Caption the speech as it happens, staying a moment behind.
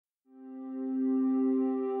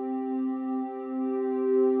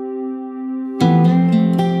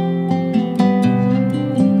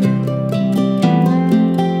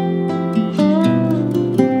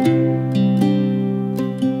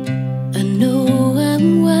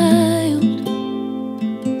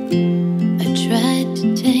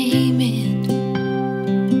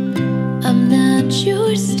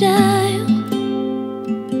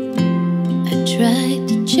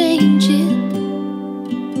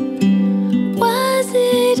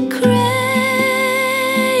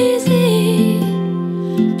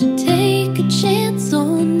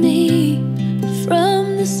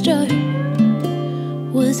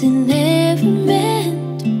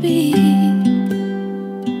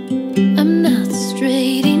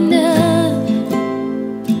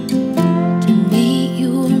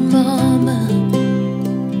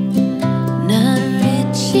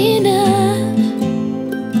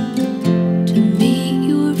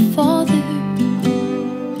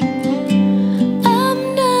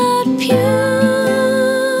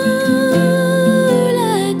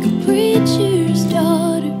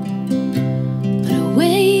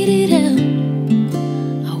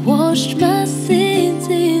washed my sins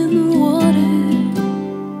in the water.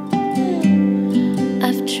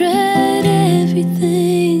 I've tried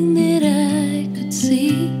everything that I could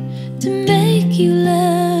see to make you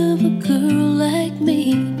love a girl like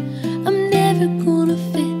me. I'm never gonna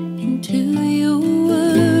fit into your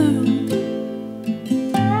world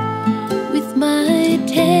with my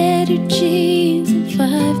tattered jeans and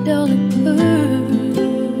 $5 pearls.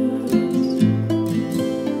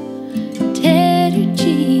 Tattered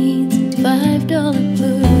jeans and $5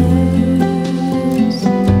 pearls.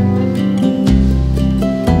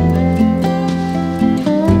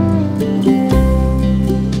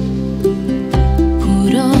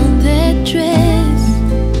 Put on that dress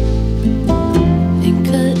and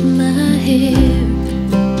cut my hair.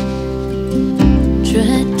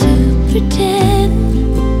 Tried to pretend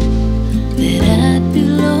that I'd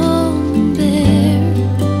belong there.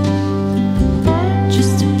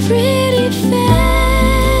 Just a pretty face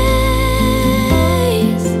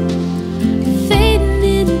fading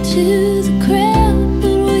into the crowd,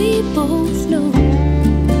 but we both know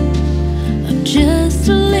I'm just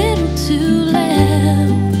a little too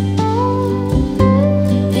loud.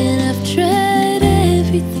 And I've tried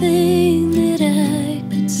everything that I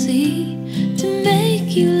could see to make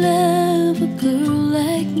you love a girl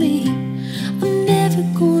like me. I'm never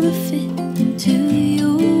gonna fit into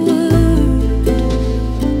your world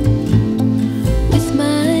with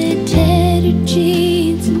my tattered jeans